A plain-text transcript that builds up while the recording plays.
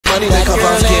money, make her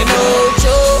bounce get no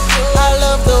joke. I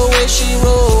love the way she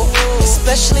roll,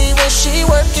 especially when she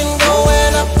working,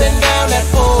 going up and down that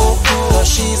pole. Cause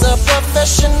she's a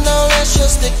professional and she'll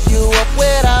stick you up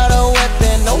without a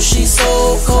weapon. No, she's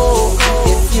so cold.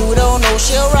 If you don't know,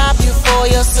 she'll rob you for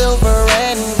your silver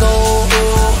and gold.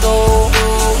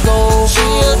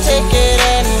 She'll take it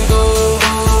and go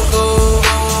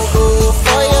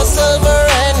for your silver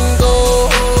and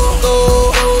gold.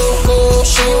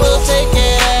 She will take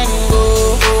it and go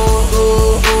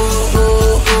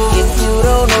if you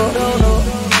don't know.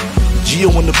 Gio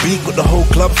on the beat with the whole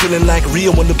club feeling like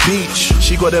Rio on the beach.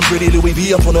 She got them pretty Louis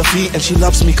V up on her feet, and she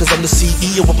loves me cause I'm the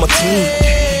CEO of my team.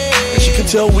 And she can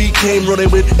tell we came running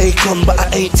with Akon, but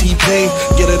I ain't T-Pain.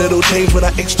 Get a little change when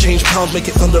I exchange pounds, make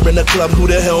it thunder in the club. Who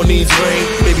the hell needs rain?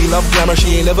 Baby love glamour,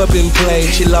 she ain't never been plain.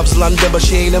 She loves London, but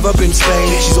she ain't never been Spain.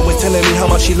 She's always telling me how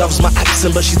much she loves my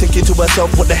accent, but she's thinking to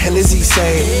herself, what the hell is he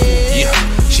saying? Yeah,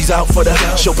 she's out for the,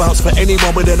 she'll bounce for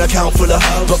anyone with an account full of,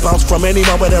 but bounce from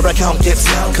anyone when her account gets,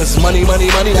 cause money,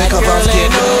 make her bounce get.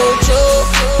 No joke.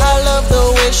 I love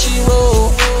the way she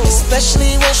roll,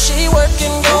 especially when she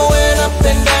working, going